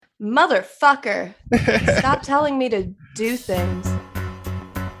Motherfucker. Stop telling me to do things.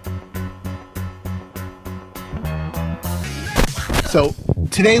 So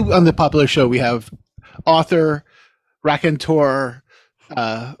today on the Popular Show, we have author, raconteur,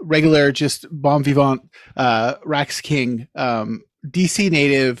 regular, just bon vivant, Rax King, DC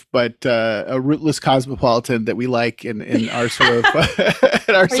native, but a rootless cosmopolitan that we like in our sort of.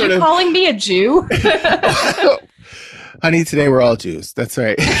 Are you calling me a Jew? Honey, today we're all Jews. That's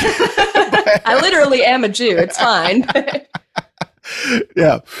right. I literally am a Jew. It's fine.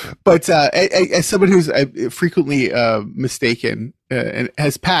 Yeah, but as someone who's frequently mistaken and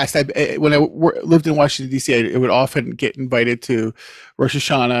has passed, when I lived in Washington D.C., I would often get invited to Rosh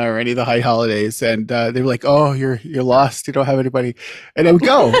Hashanah or any of the high holidays, and they were like, "Oh, you're lost. You don't have anybody," and I would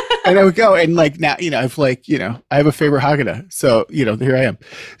go, and like now, I have a favorite Haggadah, so here I am.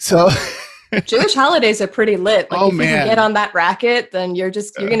 So. Jewish holidays are pretty lit. Like, if man. You can get on that racket, then you're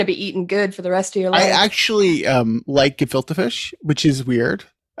going to be eating good for the rest of your life. I actually like gefilte fish, which is weird.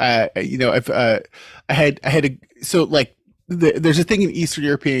 There's a thing in Eastern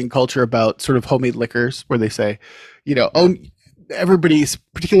European culture about sort of homemade liquors where they say, everybody's,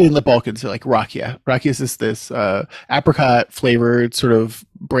 particularly in the Balkans, they're like rakia. Rakia is this apricot flavored sort of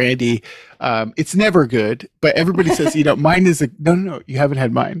brandy. It's never good, but everybody says, mine is no, you haven't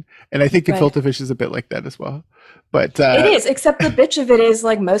had mine. And I think gefilte fish is a bit like that as well. But it is, except the bitch of it is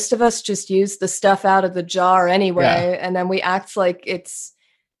like most of us just use the stuff out of the jar anyway, and then we act like it's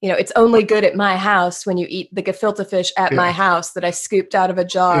only good at my house when you eat the gefilte fish at my house that I scooped out of a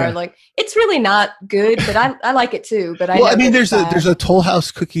jar. Yeah. Like, it's really not good, but I like it too. But there's a Toll House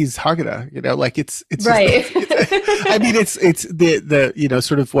cookies Haggadah, like it's right. It's the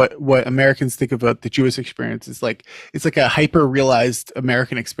sort of what Americans think about the Jewish experience is like. It's like a hyper realized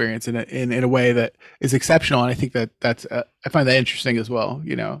American experience in a way that is exceptional, and I think that's I find that interesting as well.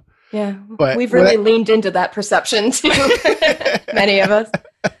 Yeah, but we've really leaned into that perception too. Many of us.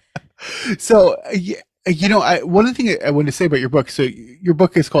 So, one of the things I wanted to say about your book. So, your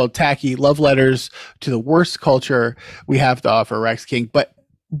book is called "Tacky: Love Letters to the Worst Culture We Have to Offer," Rax King. But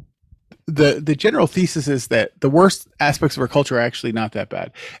the general thesis is that the worst aspects of our culture are actually not that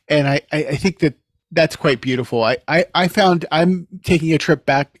bad, and I think that's quite beautiful. I found I'm taking a trip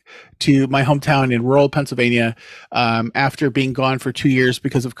back to my hometown in rural Pennsylvania after being gone for 2 years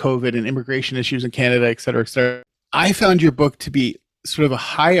because of COVID and immigration issues in Canada, et cetera, et cetera. I found your book to be sort of a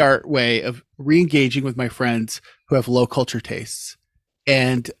high art way of re-engaging with my friends who have low culture tastes.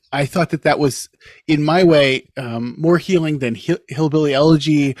 And I thought that was, in my way, more healing than Hillbilly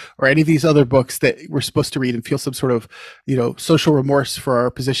Elegy or any of these other books that we're supposed to read and feel some sort of, social remorse for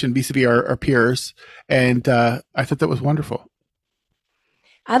our position vis-a-vis our peers. And I thought that was wonderful.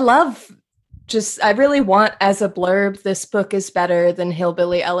 I really want, as a blurb, this book is better than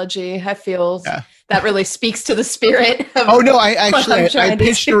Hillbilly Elegy. I feel that really speaks to the spirit of I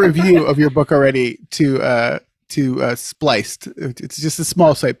pitched a review of your book already to Spliced. It's just a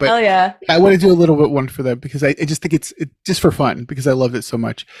small site, but I want to do a little bit one for them because I just think it's just for fun because I loved it so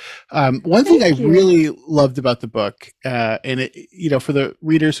much. One thing I really loved about the book, and for the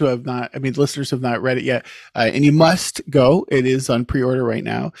readers who have not, listeners who have not read it yet, and you must go. It is on pre-order right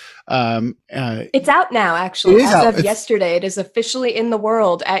now. It's out now, actually. As of yesterday, it is officially in the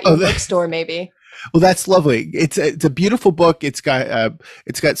world at your bookstore, maybe. Well, that's lovely. It's a beautiful book. It's got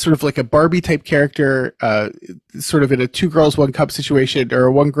sort of like a Barbie type character, sort of in a 2 girls 1 cup situation or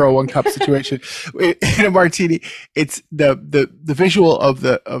a 1 girl 1 cup situation in a martini. It's the visual of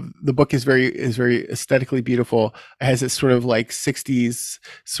the book is very aesthetically beautiful. It has this sort of like 60s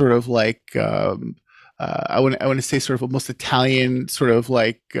sort of like I want to say sort of almost Italian sort of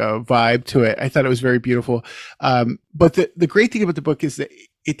like vibe to it. I thought it was very beautiful. But the great thing about the book is that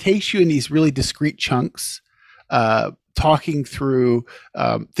it takes you in these really discrete chunks, talking through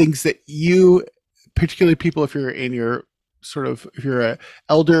things that you, particularly people, if you're a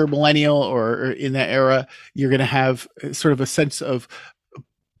elder millennial or in that era, you're going to have sort of a sense of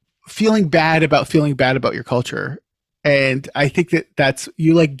feeling bad about your culture. And I think that's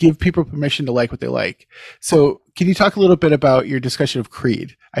you like give people permission to like what they like. So can you talk a little bit about your discussion of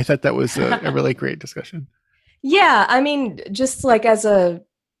Creed? I thought that was a really great discussion. Yeah, just like as a,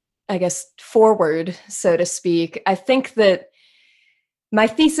 I guess, forward, so to speak, I think that my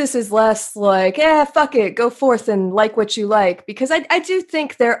thesis is less like, fuck it, go forth and like what you like. Because I do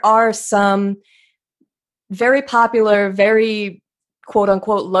think there are some very popular, very quote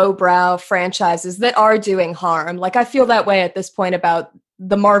unquote lowbrow franchises that are doing harm. Like, I feel that way at this point about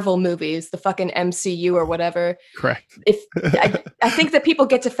the Marvel movies, the fucking MCU or whatever. Correct. I think that people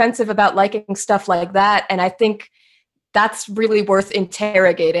get defensive about liking stuff like that. And I think that's really worth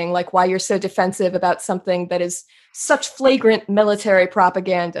interrogating, like why you're so defensive about something that is such flagrant military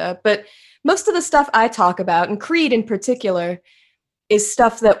propaganda. But most of the stuff I talk about, and Creed in particular, is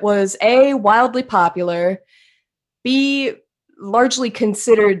stuff that was A, wildly popular, B, largely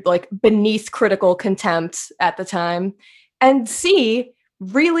considered like beneath critical contempt at the time, and C,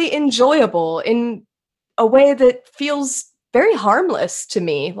 really enjoyable in a way that feels very harmless to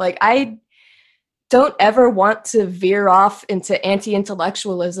me. Like, I don't ever want to veer off into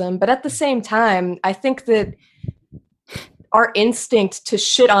anti-intellectualism, but at the same time, I think that our instinct to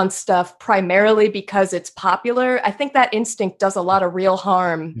shit on stuff primarily because it's popular, I think that instinct does a lot of real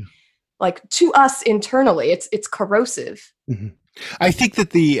harm, Yeah. like to us internally. It's corrosive. Mm-hmm. I think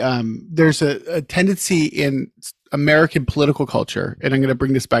that there's a tendency in American political culture, and I'm going to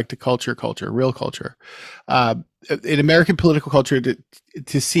bring this back to culture, real culture, uh, in American political culture,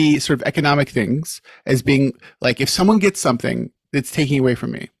 to see sort of economic things as being like, if someone gets something, it's taking away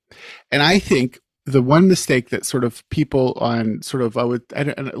from me. And I think the one mistake that sort of people on sort of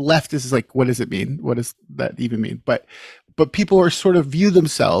left is like, what does it mean? What does that even mean? But people are sort of view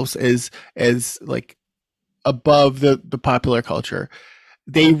themselves as like above the popular culture.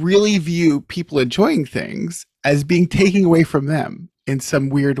 They really view people enjoying things as being taken away from them in some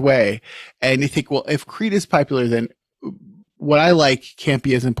weird way. And you think, well, if Creed is popular, then what I like can't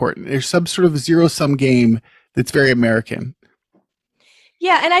be as important. There's some sort of zero sum game that's very American.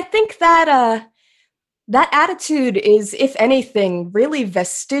 Yeah, and I think that that attitude is, if anything, really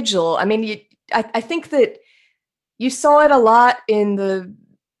vestigial. I mean, I think that you saw it a lot in the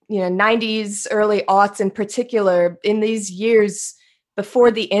 90s, early aughts in particular, in these years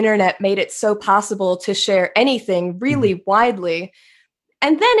before the internet made it so possible to share anything really Mm-hmm. widely.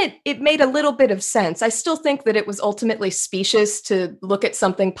 And then it made a little bit of sense. I still think that it was ultimately specious to look at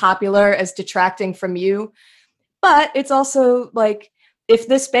something popular as detracting from you. But it's also like, if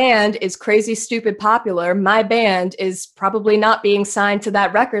this band is crazy, stupid popular, my band is probably not being signed to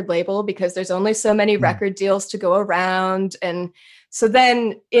that record label because there's only so many record deals to go around. And so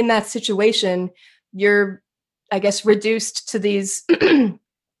then in that situation, you're, I guess, reduced to these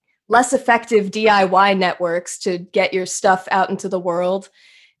less effective DIY networks to get your stuff out into the world.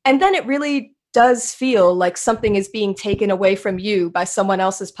 And then it really does feel like something is being taken away from you by someone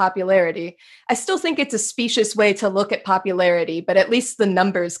else's popularity. I still think it's a specious way to look at popularity, but at least the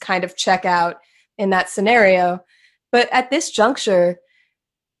numbers kind of check out in that scenario. But at this juncture,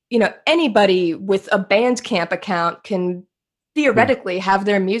 anybody with a Bandcamp account can Yeah. theoretically have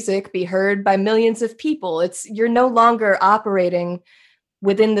their music be heard by millions of people. You're no longer operating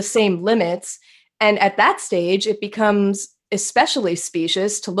within the same limits. And at that stage, it becomes especially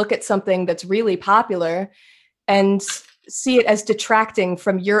specious to look at something that's really popular and see it as detracting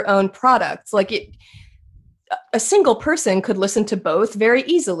from your own products. A single person could listen to both very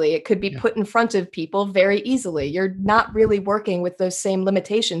easily. It could be Yeah. put in front of people very easily. You're not really working with those same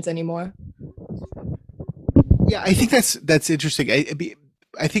limitations anymore. Yeah, I think that's interesting.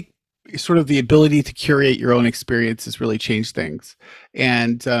 I think sort of the ability to curate your own experience has really changed things,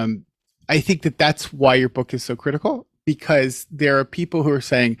 and I think that that's why your book is so critical, because there are people who are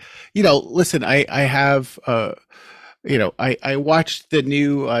saying, listen, I have. I watched the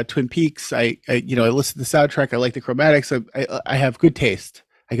new Twin Peaks. I listened to the soundtrack. I like the chromatics. I have good taste.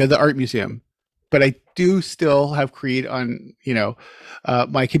 I go to the art museum, but I do still have Creed on,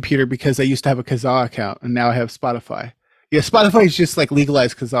 my computer because I used to have a Kazaa account and now I have Spotify. Yeah, Spotify is just like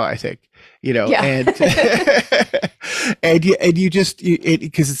legalized Kazaa, I think, Yeah. and and you just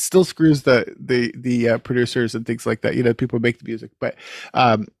because it still screws the producers and things like that. People make the music, but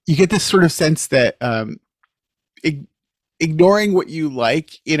you get this sort of sense that ig- ignoring what you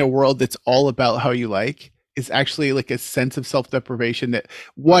like in a world that's all about how you like is actually like a sense of self-deprivation that,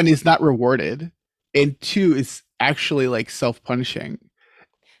 one, is not rewarded, and two, is actually like self-punishing.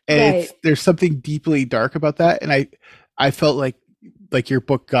 And Right. there's something deeply dark about that, and I felt like your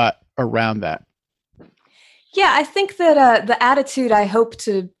book got around that. Yeah, I think that the attitude I hope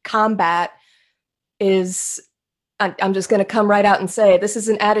to combat is, I'm just going to come right out and say, this is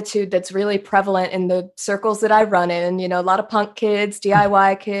an attitude that's really prevalent in the circles that I run in. A lot of punk kids,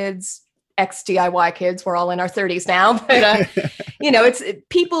 DIY kids, ex DIY kids. We're all in our 30s now, but it's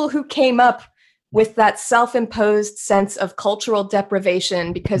people who came up with that self-imposed sense of cultural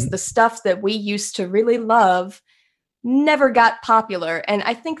deprivation because the stuff that we used to really love never got popular. And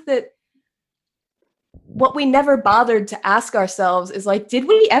I think that what we never bothered to ask ourselves is like, did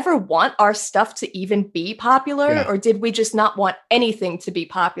we ever want our stuff to even be popular? Yeah, Or did we just not want anything to be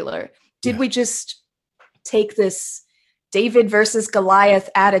popular? Did yeah, we just take this David versus Goliath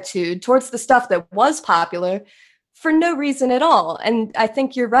attitude towards the stuff that was popular for no reason at all. And I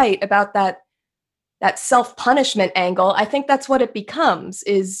think you're right about that self-punishment angle. I think that's what it becomes,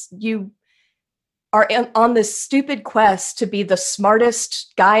 is you are on this stupid quest to be the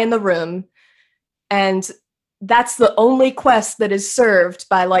smartest guy in the room, and that's the only quest that is served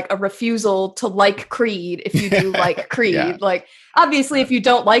by like a refusal to like Creed. If you do like Creed, Yeah. like obviously if you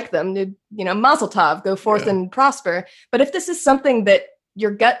don't like them, Mazel tov, go forth and prosper. But if this is something that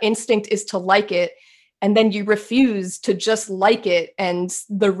your gut instinct is to like it, and then you refuse to just like it, and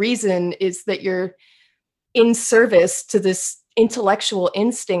the reason is that you're in service to this intellectual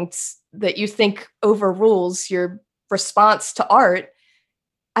instincts that you think overrules your response to art,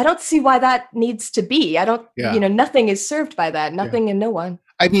 I don't see why that needs to be. I don't, nothing is served by that. Nothing and no one.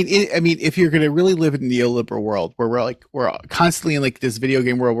 I mean, if you're going to really live in the neoliberal world where we're constantly in like this video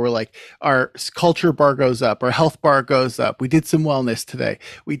game world where like our culture bar goes up, our health bar goes up. We did some wellness today.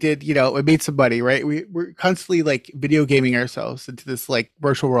 We did, we made some money, right? We're constantly like video gaming ourselves into this like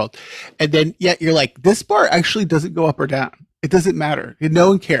virtual world. And then yet you're like, this bar actually doesn't go up or down. It doesn't matter. No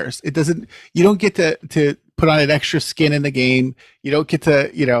one cares. It doesn't, you don't get to put on an extra skin in the game. You don't get to,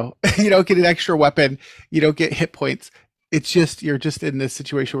 you don't get an extra weapon. You don't get hit points. It's just, you're just in this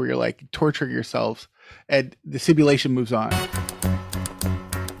situation where you're like torturing yourselves and the simulation moves on.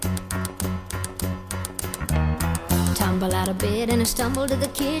 Tumble out of bed and I stumble to the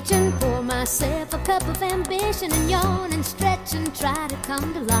kitchen, pour myself a cup of ambition and yawn and stretch and try to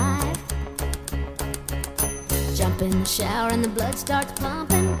come to life. Jump in the shower and the blood starts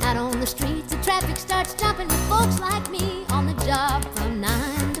pumping. Out on the streets the traffic starts jumping with folks like me on the job from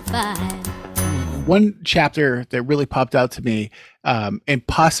 9 to 5. One chapter that really popped out to me, and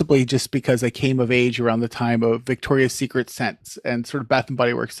possibly just because I came of age around the time of Victoria's Secret scents and sort of Bath and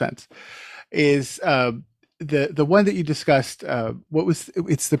Body Works scents, is the one that you discussed.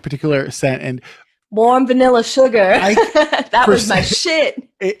 It's the particular scent and warm vanilla sugar. That was my shit.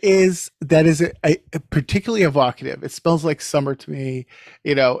 That is a particularly evocative. It smells like summer to me.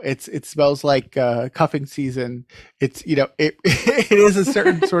 It smells like cuffing season. It's it is a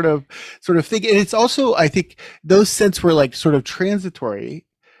certain sort of thing, and it's also, I think those scents were like sort of transitory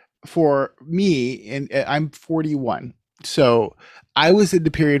for me. And I'm 41, so I was in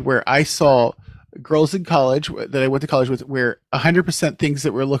the period where I saw girls in college that I went to college with wear 100% things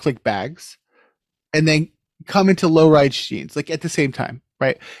that look like bags, and then come into low-rise jeans, like at the same time,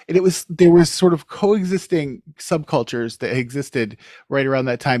 right? And there was sort of coexisting subcultures that existed right around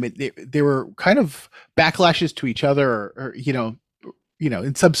that time. They were kind of backlashes to each other, or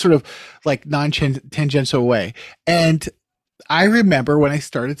in some sort of like non-tangential way. And I remember when I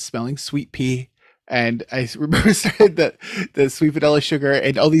started smelling sweet pea, and I remember started the sweet vanilla sugar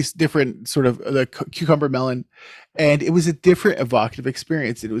and all these different sort of the cucumber melon. And it was a different evocative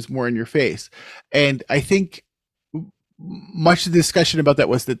experience. It was more in your face. And I think much of the discussion about that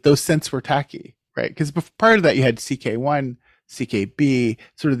was that those scents were tacky, right? Because prior to that, you had CK1, CKB,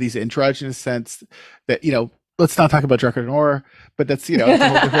 sort of these androgynous scents that, let's not talk about Drucker Noir, but that's, the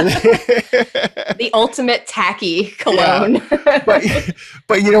ultimate tacky cologne. Yeah.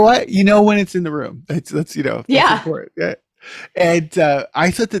 But you know what? When it's in the room. That's important. Yeah. And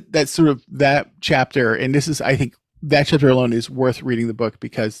I thought that sort of that chapter, and this is, I think, that chapter alone is worth reading the book,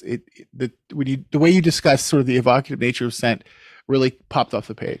 because the way you discuss sort of the evocative nature of scent really popped off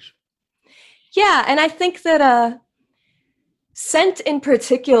the page. Yeah, and I think that scent in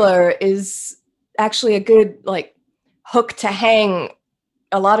particular is actually a good like hook to hang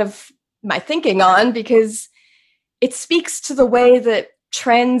a lot of my thinking on, because it speaks to the way that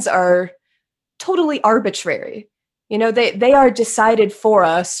trends are totally arbitrary. They are decided for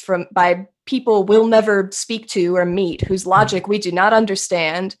us by people we'll never speak to or meet, whose logic we do not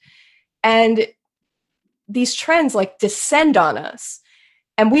understand. And these trends like descend on us,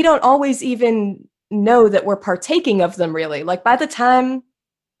 and we don't always even know that we're partaking of them, really. Like by the time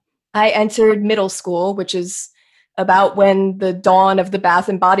I entered middle school, which is about when the dawn of the Bath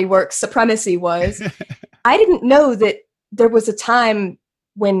and Body Works supremacy was, I didn't know that there was a time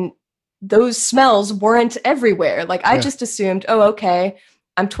when those smells weren't everywhere. Like I just assumed, oh, okay,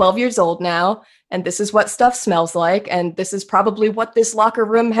 I'm 12 years old now, and this is what stuff smells like, and this is probably what this locker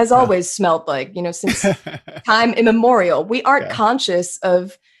room has always smelled like, since time immemorial. We aren't conscious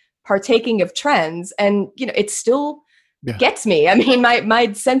of partaking of trends, and it still gets me. I mean,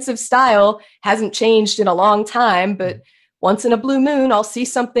 my sense of style hasn't changed in a long time, but once in a blue moon, I'll see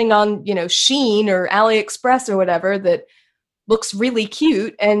something on, Shein or AliExpress or whatever that looks really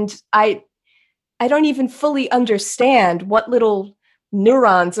cute, and I don't even fully understand what little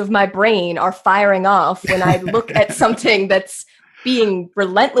neurons of my brain are firing off when I look at something that's being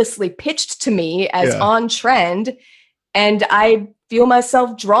relentlessly pitched to me as Yeah. on trend, and I feel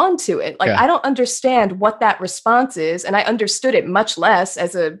myself drawn to it. Like, Yeah. I don't understand what that response is, and I understood it much less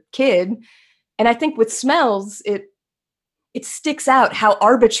as a kid. And I think with smells, it sticks out how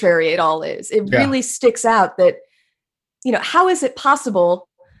arbitrary it all is. It Yeah. really sticks out that, how is it possible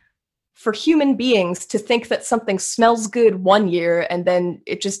for human beings to think that something smells good one year and then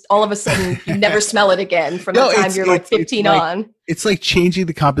it just all of a sudden you never smell it again from the time you're like 15 on? It's like changing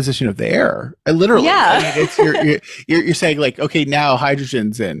the composition of the air. Literally. Yeah. I mean, it's you're saying like, okay, now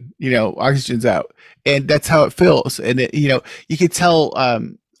hydrogen's in, oxygen's out, and that's how it feels. And you could tell.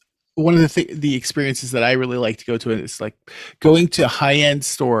 One of the experiences that I really like to go to is like going to high end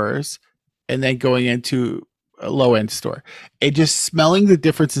stores and then going into a low end store and just smelling the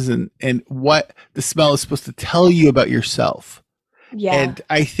differences in what the smell is supposed to tell you about yourself. Yeah. And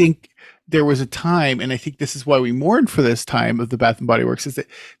I think there was a time, and I think this is why we mourn for this time of the Bath and Body Works, is that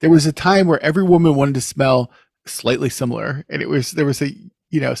there was a time where every woman wanted to smell slightly similar, and there was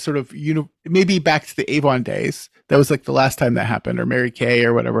a sort of maybe back to the Avon days. That was like the last time that happened, or Mary Kay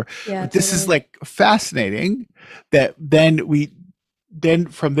or whatever. Yeah, but this is like fascinating that then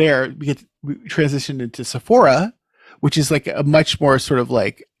from there we transitioned into Sephora, which is like a much more sort of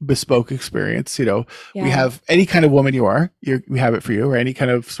like bespoke experience. We have any kind of woman we have it for you, or any kind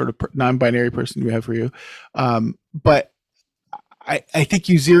of sort of non-binary person we have for you. But I think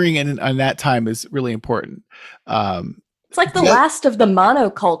you zeroing in on that time is really important. It's like the last of the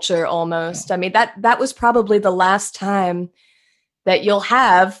monoculture almost. I mean, that was probably the last time that you'll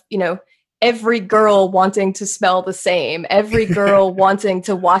have, every girl wanting to smell the same, every girl wanting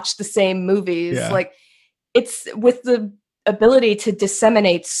to watch the same movies. Yeah. Like, it's with the ability to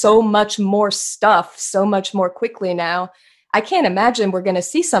disseminate so much more stuff so much more quickly now. I can't imagine we're going to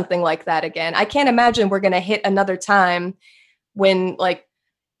see something like that again. I can't imagine we're going to hit another time when like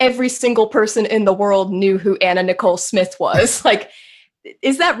every single person in the world knew who Anna Nicole Smith was. Like,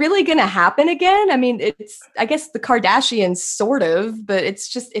 is that really going to happen again? I mean, I guess the Kardashians sort of, but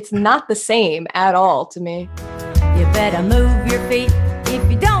it's not the same at all to me. You better move your feet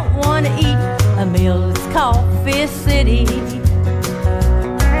if you don't want to eat a meal that's called Fish City.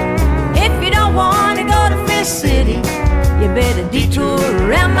 If you don't want to go to Fish City, you better detour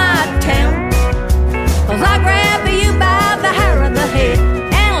around my town, 'cause I'll grab you by the hair of the head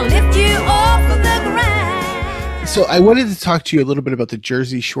and lift you off of the ground. So I wanted to talk to you a little bit about the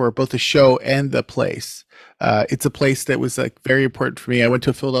Jersey Shore, both the show and the place. It's a place that was like very important for me. I went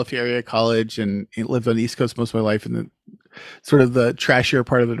to a Philadelphia area college and lived on the East Coast most of my life, in the sort of the trashier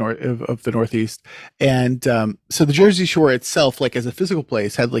part of the Northeast. And so the Jersey Shore itself, like as a physical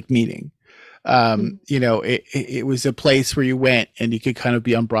place, had like meaning. It was a place where you went and you could kind of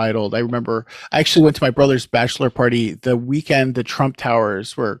be unbridled. I remember I actually went to my brother's bachelor party the weekend the Trump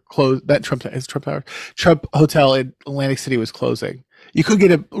Towers were closed. Trump Hotel in Atlantic City was closing. You could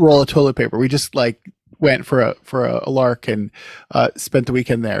get a roll of toilet paper. We just like went for a lark and spent the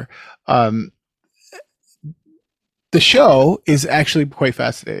weekend there. The show is actually quite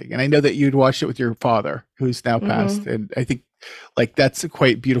fascinating, and I know that you'd watched it with your father, who's now passed, and I think like that's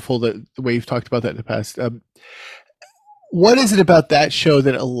quite beautiful, the way you've talked about that in the past. What is it about that show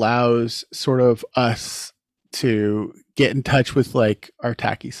that allows sort of us to get in touch with like our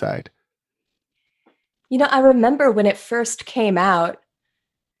tacky side? I remember when it first came out,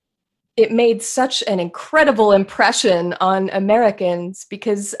 it made such an incredible impression on Americans,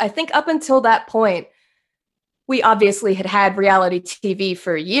 because I think up until that point, we obviously had reality TV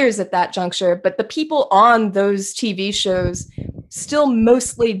for years at that juncture, but the people on those TV shows still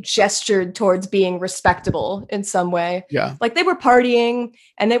mostly gestured towards being respectable in some way. Yeah. Like they were partying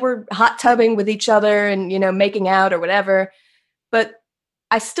and they were hot tubbing with each other and, making out or whatever. But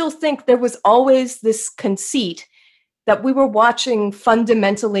I still think there was always this conceit that we were watching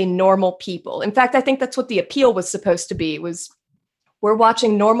fundamentally normal people. In fact, I think that's what the appeal was supposed to be, was we're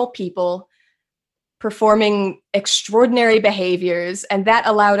watching normal people performing extraordinary behaviors, and that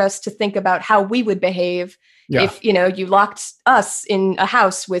allowed us to think about how we would behave if you locked us in a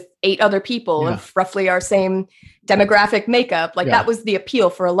house with 8 other people of roughly our same demographic makeup. Like that was the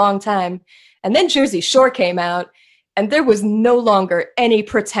appeal for a long time. And then Jersey Shore came out, and there was no longer any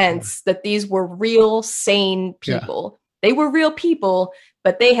pretense that these were real, sane people. They were real people,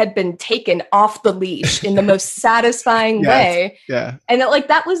 but they had been taken off the leash in the most satisfying way. Yeah. And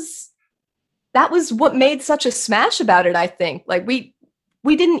that was what made such a smash about it, I think. Like we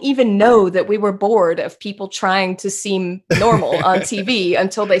didn't even know that we were bored of people trying to seem normal on TV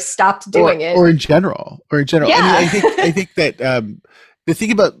until they stopped doing it. Or in general. Yeah. I mean, I think that the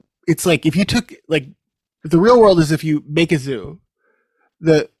thing about it's like if you took like the real world is if you make a zoo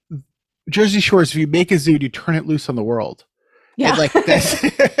the Jersey Shore's, if you make a zoo, you turn it loose on the world. Yeah. And like that's,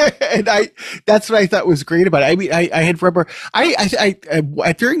 that's what I thought was great about it. I mean, I had remember,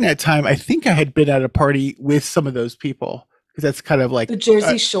 during that time, I think I had been at a party with some of those people, because that's kind of like the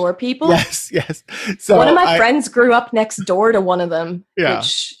Jersey Shore people. Yes. So one of my friends grew up next door to one of them, Yeah.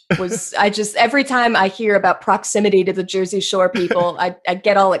 which was, every time I hear about proximity to the Jersey Shore people, I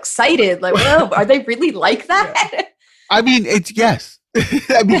get all excited. Like, whoa, are they really like that? Yeah. I mean, it's yes.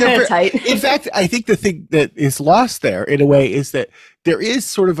 I mean, tight. In fact, I think the thing that is lost there in a way is that there is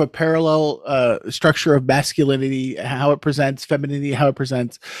sort of a parallel structure of masculinity, how it presents, femininity, how it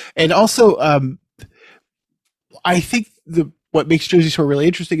presents. And also, I think what makes Jersey Shore really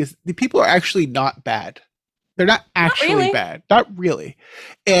interesting is the people are actually not bad. They're not actually really bad. Not really.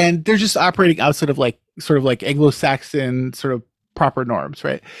 And they're just operating outside of sort of Anglo-Saxon sort of proper norms,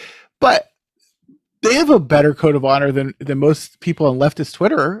 right? But they have a better code of honor than most people on leftist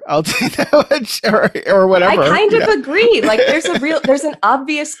Twitter. I'll tell you that much, or whatever. I kind of agree. Like, there's an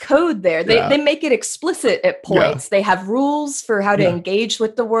obvious code there. They make it explicit at points. They have rules for how to engage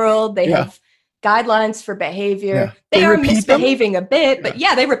with the world. They have guidelines for behavior. They are misbehaving a bit, but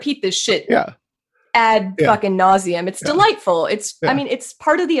they repeat this shit. Ad fucking nauseum. It's delightful. It's I mean, it's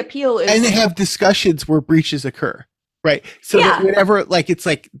part of the appeal. And they have discussions where breaches occur, right? So that whenever it's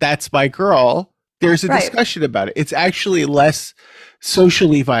like, that's my girl, there's a discussion about it. It's actually less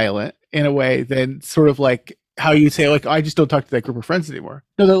socially violent in a way than sort of like how you say, like, I just don't talk to that group of friends anymore.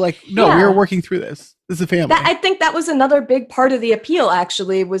 No, they're like, no, we're working through this. This is a family. I think that was another big part of the appeal,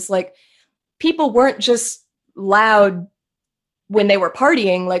 actually, was like, people weren't just loud when they were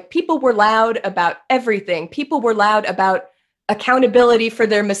partying. Like, people were loud about everything. People were loud about accountability for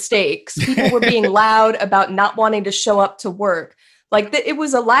their mistakes. People were being loud about not wanting to show up to work. Like, it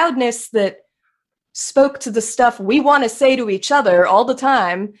was a loudness that spoke to the stuff we want to say to each other all the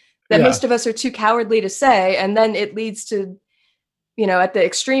time that most of us are too cowardly to say. And then it leads to, at the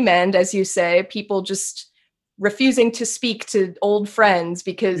extreme end, as you say, people just refusing to speak to old friends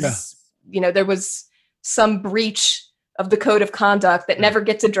because, there was some breach of the code of conduct that never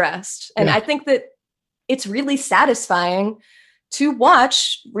gets addressed. And I think that it's really satisfying to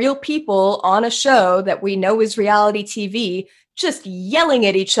watch real people on a show that we know is reality TV just yelling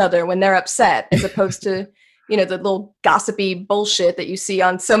at each other when they're upset, as opposed to, the little gossipy bullshit that you see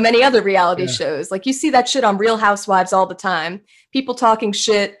on so many other reality shows. Like, you see that shit on Real Housewives all the time. People talking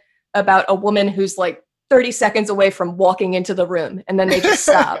shit about a woman who's like 30 seconds away from walking into the room, and then they just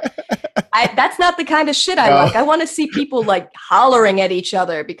stop. That's not the kind of shit I like. I want to see people like hollering at each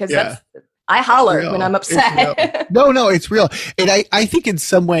other, because I holler when I'm upset. No, it's real. And I think in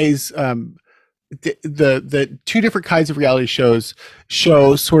some ways, the two different kinds of reality shows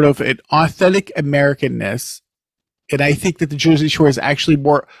show sort of an authentic Americanness, and I think that the Jersey Shore is actually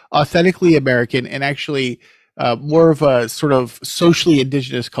more authentically American and actually more of a sort of socially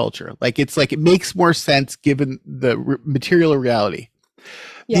indigenous culture. Like, it's like, it makes more sense given the material reality.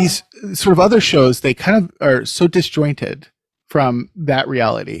 These sort of other shows, they kind of are so disjointed from that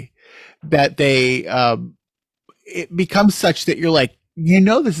reality that they it becomes such that you're like,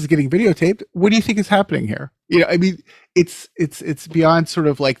 this is getting videotaped. What do you think is happening here? I mean, it's beyond sort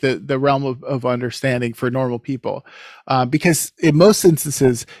of like the realm of understanding for normal people, because in most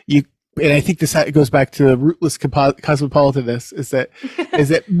instances, and I think this goes back to the rootless cosmopolitanness, is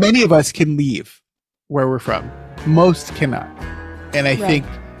that many of us can leave where we're from. Most cannot. And I think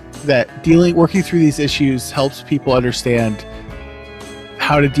that working through these issues helps people understand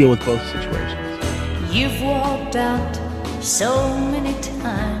how to deal with both situations. You've walked out so many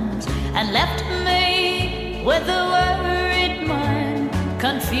times and left me with a worried mind,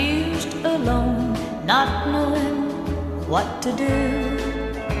 confused, alone, not knowing what to do.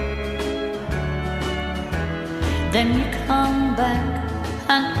 Then you come back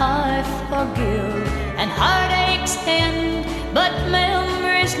and I forgive, and heartaches end, but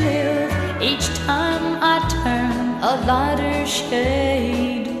memories live. Each time I turn a lighter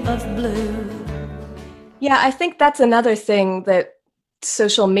shade of blue. Yeah, I think that's another thing that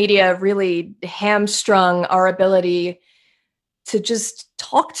social media really hamstrung our ability to just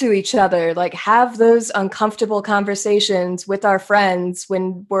talk to each other, like have those uncomfortable conversations with our friends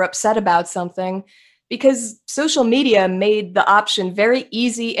when we're upset about something, because social media made the option very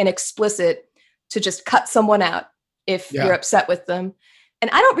easy and explicit to just cut someone out if you're upset with them.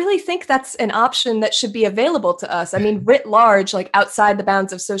 And I don't really think that's an option that should be available to us. I mean, writ large, like outside the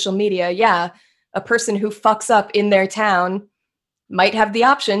bounds of social media, a person who fucks up in their town might have the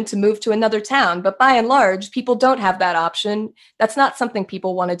option to move to another town. But by and large, people don't have that option. That's not something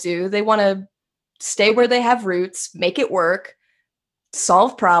people want to do. They want to stay where they have roots, make it work,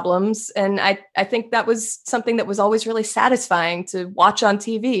 solve problems. And I think that was something that was always really satisfying to watch on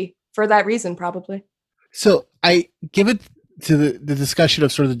TV for that reason, probably. So I give it to the discussion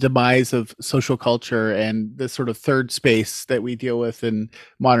of sort of the demise of social culture and the sort of third space that we deal with in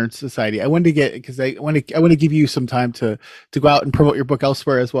modern society. I wanted to get, because I want to give you some time to go out and promote your book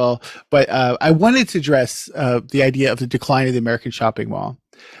elsewhere as well. But I wanted to address the idea of the decline of the American shopping mall.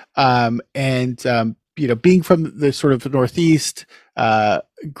 Being from the sort of Northeast,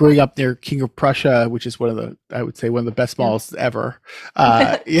 growing up near King of Prussia, which is I would say one of the best malls ever.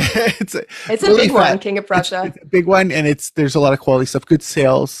 Yeah, it's a really big one, King of Prussia. It's a big one, and there's a lot of quality stuff, good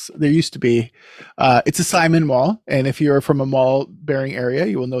sales. There used to be. It's a Simon Mall, and if you're from a mall-bearing area,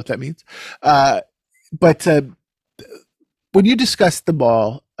 you will know what that means. But when you discuss the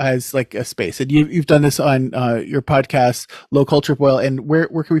mall as like a space, and you've done this on your podcast, Low Culture Boil, and where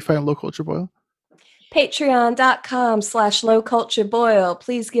can we find Low Culture Boil? Patreon.com/lowcultureboil.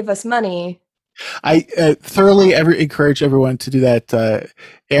 Please give us money. I thoroughly encourage everyone to do that.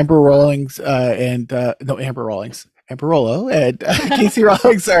 Amber Rawlings Amber Rollo and Casey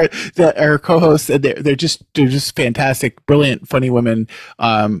Rawlings are our co-hosts, and they're just fantastic, brilliant, funny women.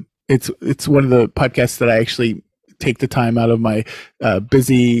 It's one of the podcasts that I actually take the time out of my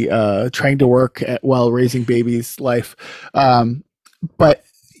busy trying to work while raising babies life. But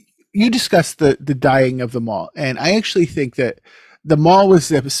you discussed the dying of the mall, and I actually think that the mall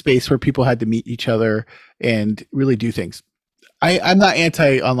was a space where people had to meet each other and really do things. I'm not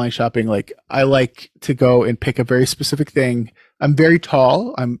anti-online shopping. Like, I like to go and pick a very specific thing. I'm very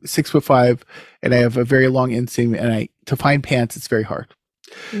tall. I'm 6'5", and I have a very long inseam, and to find pants, it's very hard.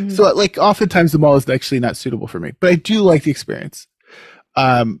 Mm-hmm. So, like, oftentimes the mall is actually not suitable for me, but I do like the experience.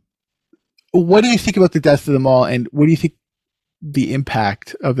 What do you think about the death of the mall, and what do you think the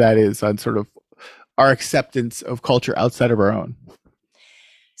impact of that is on sort of our acceptance of culture outside of our own?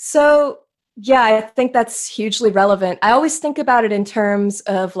 So, yeah, I think that's hugely relevant. I always think about it in terms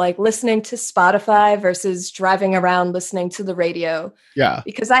of like listening to Spotify versus driving around listening to the radio. Yeah.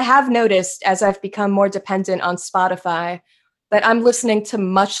 Because I have noticed as I've become more dependent on Spotify that I'm listening to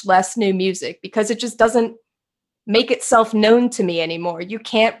much less new music because it just doesn't make itself known to me anymore. You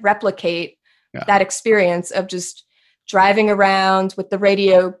can't replicate that experience of just driving around with the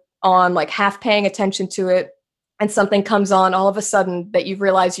radio on, like half paying attention to it, and something comes on all of a sudden that you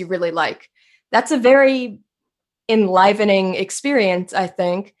realize you really like. That's a very enlivening experience, I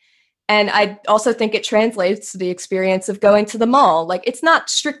think. And I also think it translates to the experience of going to the mall. Like, it's not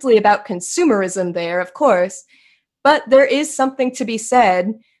strictly about consumerism there, of course, but there is something to be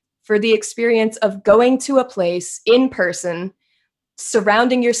said for the experience of going to a place in person,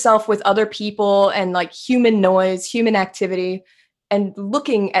 surrounding yourself with other people and like human noise, human activity, and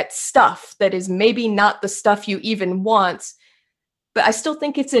looking at stuff that is maybe not the stuff you even want. But I still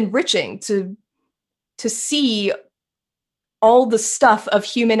think it's enriching to see all the stuff of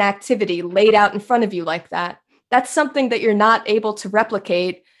human activity laid out in front of you like that. That's something that you're not able to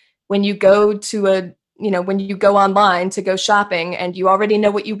replicate when you go to when you go online to go shopping and you already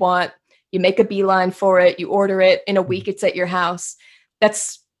know what you want. You make a beeline for it, you order it, in a week it's at your house.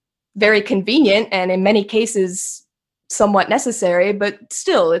 That's very convenient and in many cases somewhat necessary, but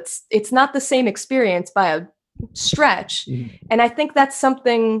still it's not the same experience by a stretch. Mm-hmm. And I think that's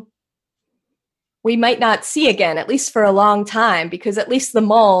something we might not see again, at least for a long time, because at least the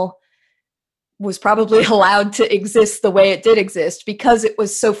mall was probably allowed to exist the way it did exist because it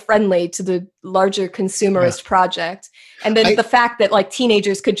was so friendly to the larger consumerist project. And then the fact that like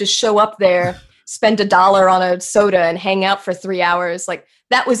teenagers could just show up there, spend $1 on a soda and hang out for 3 hours, like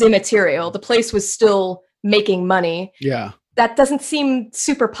that was immaterial. The place was still making money. Yeah. That doesn't seem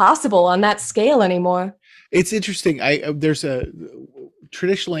super possible on that scale anymore. It's interesting.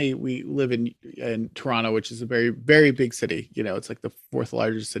 Traditionally we live in Toronto, which is a very, very big city. You know, it's like the 4th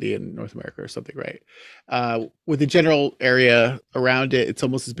largest city in North America or something, right? With the general area around it, it's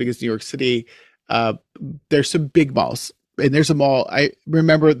almost as big as New York City. There's some big malls, and there's a mall. I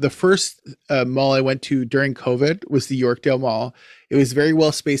remember the first mall I went to during COVID was the Yorkdale Mall. It was very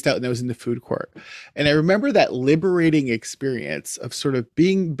well spaced out, and it was in the food court. And I remember that liberating experience of sort of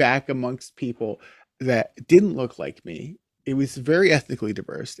being back amongst people that didn't look like me. It was very ethnically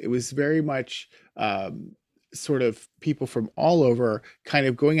diverse. It was very much sort of people from all over kind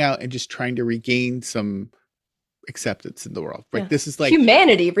of going out and just trying to regain some acceptance in the world. Like this is like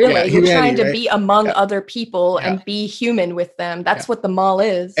humanity, really. You're humanity, trying to be among other people and be human with them. That's what the mall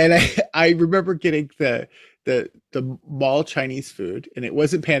is. And I remember getting the mall Chinese food, and it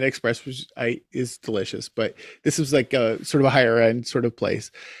wasn't Panda Express, which is delicious, but this was like a sort of a higher end sort of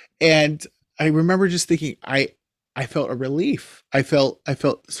place. And I remember just thinking, I felt a relief. I felt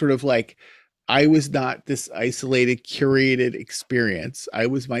sort of like I was not this isolated, curated experience. I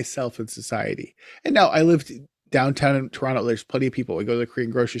was myself in society. And now I lived downtown in Toronto. There's plenty of people. I go to the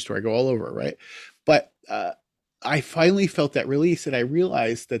Korean grocery store. I go all over, right? But I finally felt that release, and I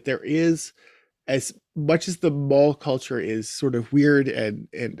realized that there is, as much as the mall culture is sort of weird,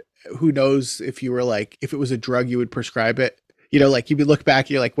 and who knows, if you were like, if it was a drug, you would prescribe it. You know, like you would look back,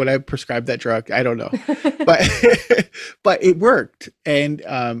 you're like, would I prescribe that drug? I don't know, but but it worked, and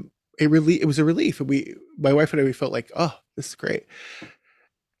it was a relief. And my wife and I, we felt like, oh, this is great.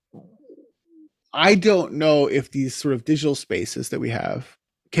 I don't know if these sort of digital spaces that we have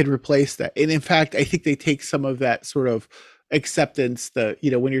can replace that. And in fact, I think they take some of that sort of acceptance, the,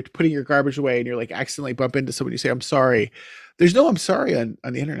 you know, when you're putting your garbage away and you're like accidentally bump into someone, you say, I'm sorry. There's no I'm sorry on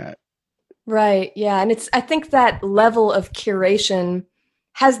the internet. Right. Yeah. And I think that level of curation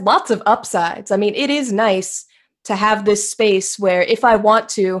has lots of upsides. I mean, it is nice to have this space where if I want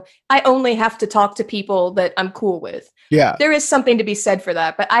to, I only have to talk to people that I'm cool with. Yeah. There is something to be said for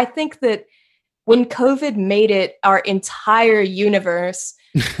that. But I think that when COVID made it our entire universe,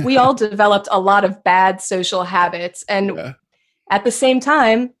 we all developed a lot of bad social habits. And Yeah. at the same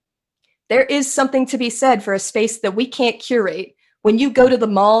time, there is something to be said for a space that we can't curate. When you go to the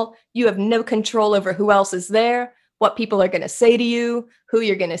mall, you have no control over who else is there, what people are going to say to you, who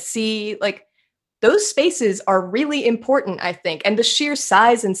you're going to see. Like, those spaces are really important, I think. And the sheer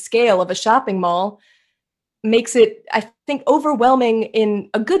size and scale of a shopping mall makes it, I think, overwhelming in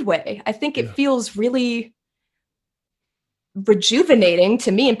a good way. I think it feels really rejuvenating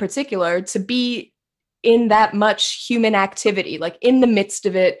to me in particular to be in that much human activity, like in the midst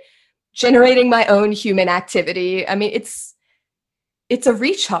of it, generating my own human activity. I mean, it's a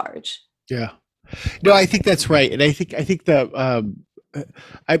recharge. Yeah. No, I think that's right. And I think the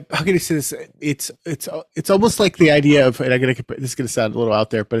how can I say this? It's almost like the idea of, and this is gonna sound a little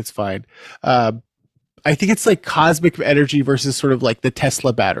out there, but it's fine. I think it's like cosmic energy versus sort of like the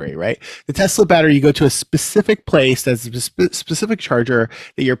Tesla battery, right? The Tesla battery, you go to a specific place that's a specific charger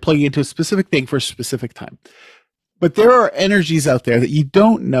that you're plugging into a specific thing for a specific time. But there are energies out there that you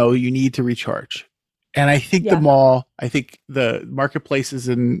don't know you need to recharge. And I think the mall, I think the marketplaces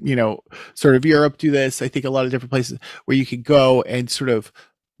in, you know, sort of Europe do this. I think a lot of different places where you can go and sort of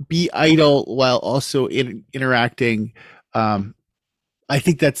be idle while also interacting. I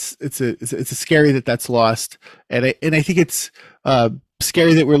think it's a scary that's lost. And I think it's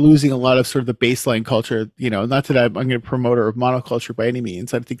scary that we're losing a lot of sort of the baseline culture, you know, not that I'm going to promote or monoculture by any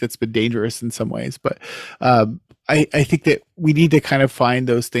means. I think that's been dangerous in some ways, but I think that we need to kind of find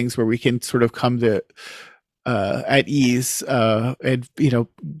those things where we can sort of come to at ease and, you know,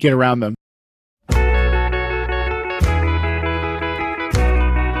 get around them.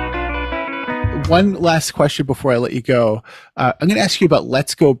 One last question before I let you go. I'm going to ask you about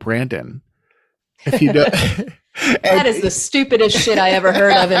Let's Go Brandon. If you know. That is the stupidest shit I ever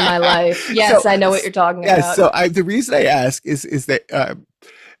heard of in my life. Yes, I know what you're talking about. So the reason I ask is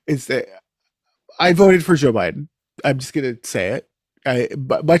that I voted for Joe Biden. I'm just going to say it.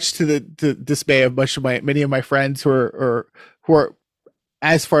 But much to the dismay of many of my friends who are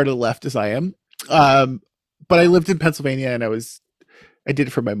as far to the left as I am. But I lived in Pennsylvania, and I did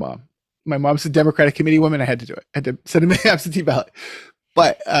it for my mom. My mom's a Democratic committee woman. I had to do it. I had to send him an absentee ballot.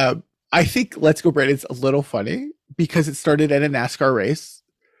 But I think Let's Go Brandon's a little funny because it started at a NASCAR race,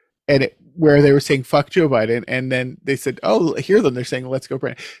 and where they were saying "fuck Joe Biden," and then they said, "Oh, hear them." They're saying "Let's Go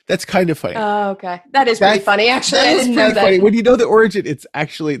Brandon." That's kind of funny. Oh, okay. That's pretty funny. Actually, I didn't know that. Funny. When you know the origin, it's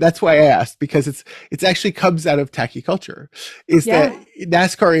actually, that's why I asked, because it's actually comes out of tacky culture. That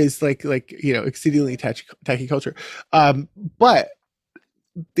NASCAR is like you know, exceedingly tacky culture. But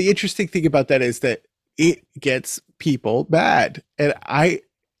the interesting thing about that is that it gets people mad. And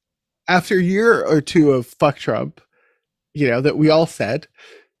after a year or two of fuck Trump, you know, that we all said,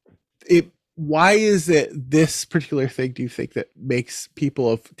 why is it this particular thing, do you think, that makes people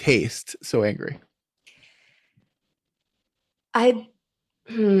of taste so angry? How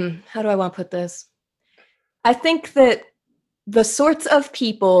do I want to put this? I think that the sorts of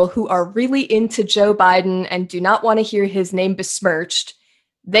people who are really into Joe Biden and do not want to hear his name besmirched,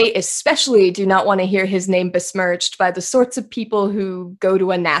 they especially do not want to hear his name besmirched by the sorts of people who go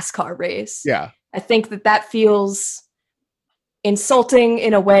to a NASCAR race. Yeah. I think that feels insulting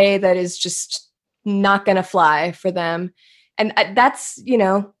in a way that is just not going to fly for them. And that's, you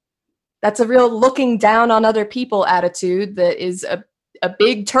know, that's a real looking down on other people attitude that is a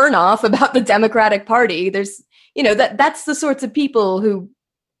big turnoff about the Democratic Party. There's, you know, that's the sorts of people who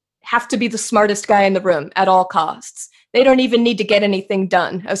have to be the smartest guy in the room at all costs. They don't even need to get anything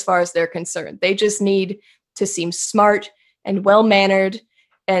done as far as they're concerned. They just need to seem smart and well-mannered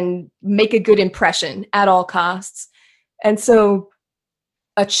and make a good impression at all costs. And so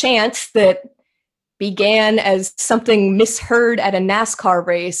a chant that began as something misheard at a NASCAR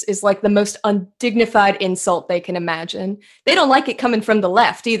race is like the most undignified insult they can imagine. They don't like it coming from the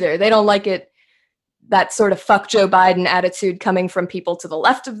left either. They don't like it, that sort of fuck Joe Biden attitude coming from people to the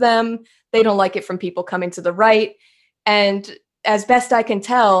left of them. They don't like it from people coming to the right. And as best I can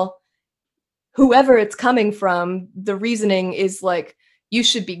tell, whoever it's coming from, the reasoning is like, you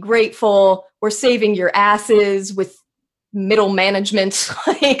should be grateful. We're saving your asses with middle management.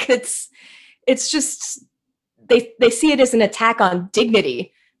 Like it's just, they see it as an attack on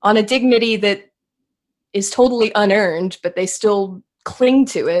a dignity that is totally unearned, but they still cling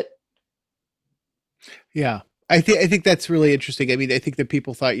to it. Yeah. I think that's really interesting. I mean, I think that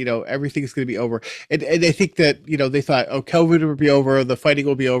people thought, everything's going to be over. And I think that, they thought, oh, COVID will be over. The fighting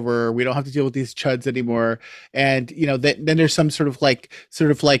will be over. We don't have to deal with these chuds anymore. And, then there's some sort of like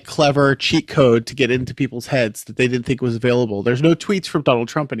clever cheat code to get into people's heads that they didn't think was available. There's no tweets from Donald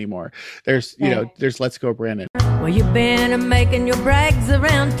Trump anymore. There's, there's Let's Go Brandon. Well, you've been making your brags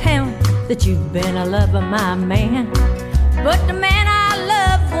around town that you've been a love of my man. But the man I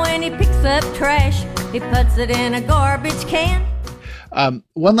love, when he picks up trash, he puts it in a garbage can.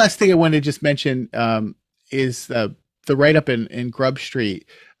 One last thing I want to just mention is the write-up in Grub Street.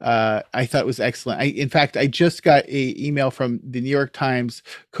 I thought was excellent. In fact, I just got an email from the New York Times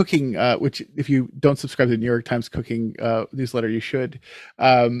cooking, which if you don't subscribe to the New York Times cooking newsletter, you should.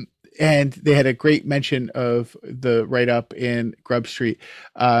 And they had a great mention of the write-up in Grub Street.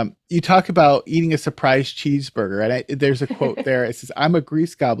 You talk about eating a surprise cheeseburger, and there's a quote there. It says, "I'm a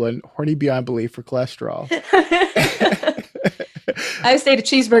grease goblin, horny beyond belief for cholesterol." I just ate a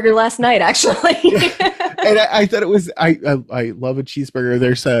cheeseburger last night, actually. And I thought it was, I love a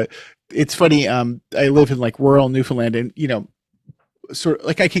cheeseburger. It's funny. I live in like rural Newfoundland, and sort of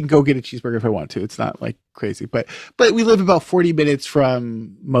like I can go get a cheeseburger if I want to. It's not like crazy, but we live about 40 minutes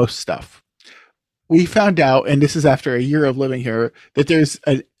from most stuff. We found out, and this is after a year of living here, that there's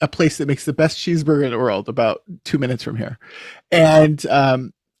a place that makes the best cheeseburger in the world about 2 minutes from here. And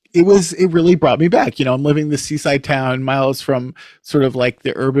it really brought me back. I'm living in this seaside town, miles from sort of like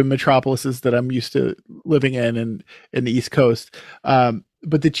the urban metropolises that I'm used to living in the East Coast.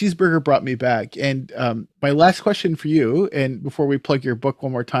 But the cheeseburger brought me back. And my last question for you, and before we plug your book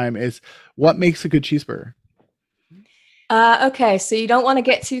one more time, is what makes a good cheeseburger? Okay, so you don't want to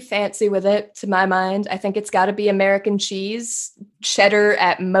get too fancy with it, to my mind. I think it's got to be American cheese, cheddar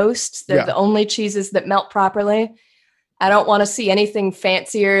at most. They're the only cheeses that melt properly. I don't want to see anything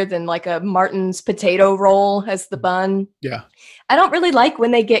fancier than like a Martin's potato roll as the bun. Yeah. I don't really like when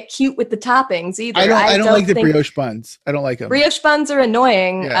they get cute with the toppings either. I don't like the brioche buns. I don't like them. Brioche buns are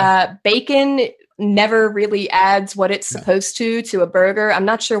annoying. Yeah. Bacon never really adds what it's supposed to a burger. I'm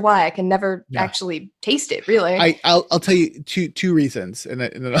not sure why. I can never actually taste it, really. I'll tell you two reasons, and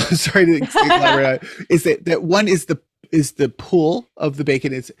I'm sorry to elaborate. Is that one is the pull of the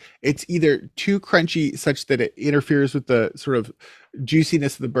bacon. It's either too crunchy such that it interferes with the sort of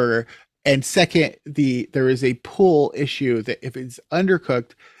juiciness of the burger. And second, there is a pull issue that if it's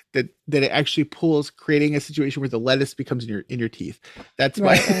undercooked, that it actually pulls, creating a situation where the lettuce becomes in your teeth. That's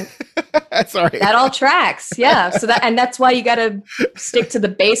my sorry. That all tracks. Yeah. So that's why you got to stick to the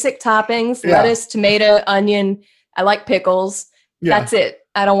basic toppings: lettuce, tomato, onion. I like pickles. Yeah. That's it.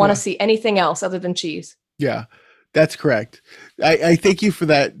 I don't want to see anything else other than cheese. Yeah. That's correct. I thank you for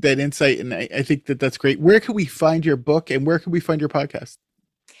that insight, and I think that's great. Where can we find your book, and where can we find your podcast?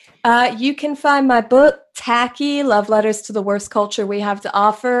 You can find my book, Tacky: Love Letters to the Worst Culture We Have to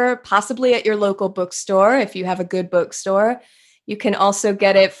Offer, possibly at your local bookstore, if you have a good bookstore. You can also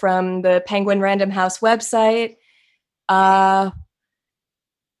get it from the Penguin Random House website, Amazon,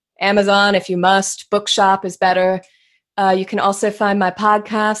 if you must. Bookshop is better. You can also find my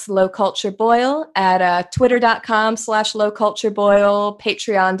podcast, Low Culture Boil, at twitter.com/lowcultureboil,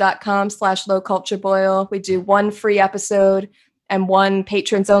 patreon.com/lowcultureboil. We do one free episode and one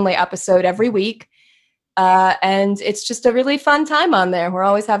patrons only episode every week. And it's just a really fun time on there. We're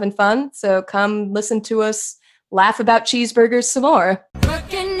always having fun. So come listen to us laugh about cheeseburgers some more.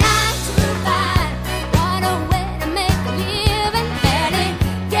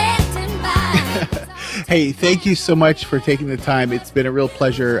 Hey, thank you so much for taking the time. It's been a real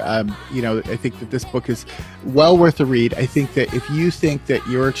pleasure. I think that this book is well worth a read. I think that if you think that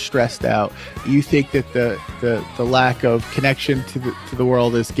you're stressed out, you think that the lack of connection to the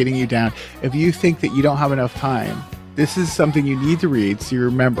world is getting you down, if you think that you don't have enough time, this is something you need to read so you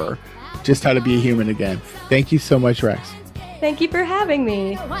remember just how to be a human again. Thank you so much, Rex. Thank you for having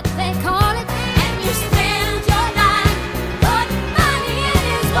me.